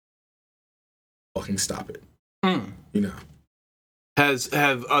 fucking stop it. You know.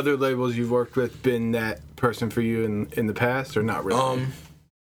 Have other labels you've worked with been that person for you in the past or not really?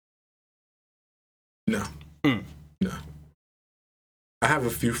 No. No. I have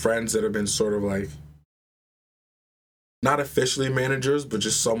a few friends that have been sort of like not officially managers, but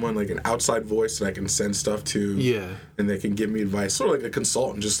just someone like an outside voice that I can send stuff to. Yeah. And they can give me advice. Sort of like a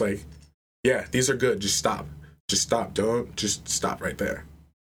consultant, just like, yeah, these are good. Just stop. Just stop. Don't. Just stop right there.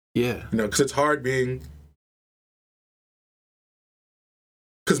 Yeah. You know, because it's hard being...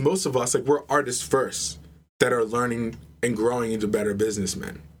 Because most of us, like, we're artists first that are learning and growing into better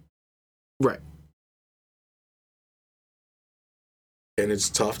businessmen. Right. And it's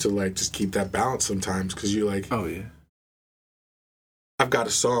tough to, like, just keep that balance sometimes because you're like... Oh, yeah. I've got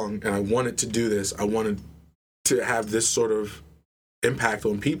a song and I wanted to do this. I wanted to have this sort of impact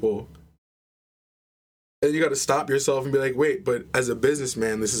on people. And you got to stop yourself and be like, wait, but as a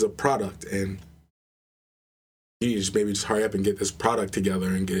businessman, this is a product. And you need to just maybe just hurry up and get this product together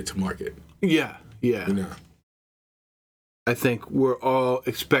and get it to market. Yeah. You know? I think we're all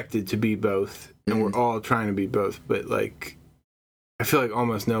expected to be both. And we're all trying to be both. But, like, I feel like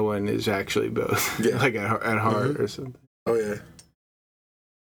almost no one is actually both. Yeah. Like at heart or something. Oh, yeah.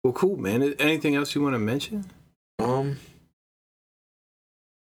 Well, cool, man. Anything else you want to mention? I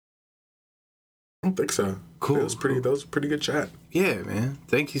don't think so. Cool. That was a pretty good chat. Yeah, man.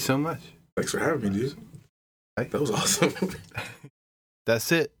 Thank you so much. Thanks for having me, dude. That was awesome.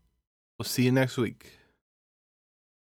 That's it. We'll see you next week.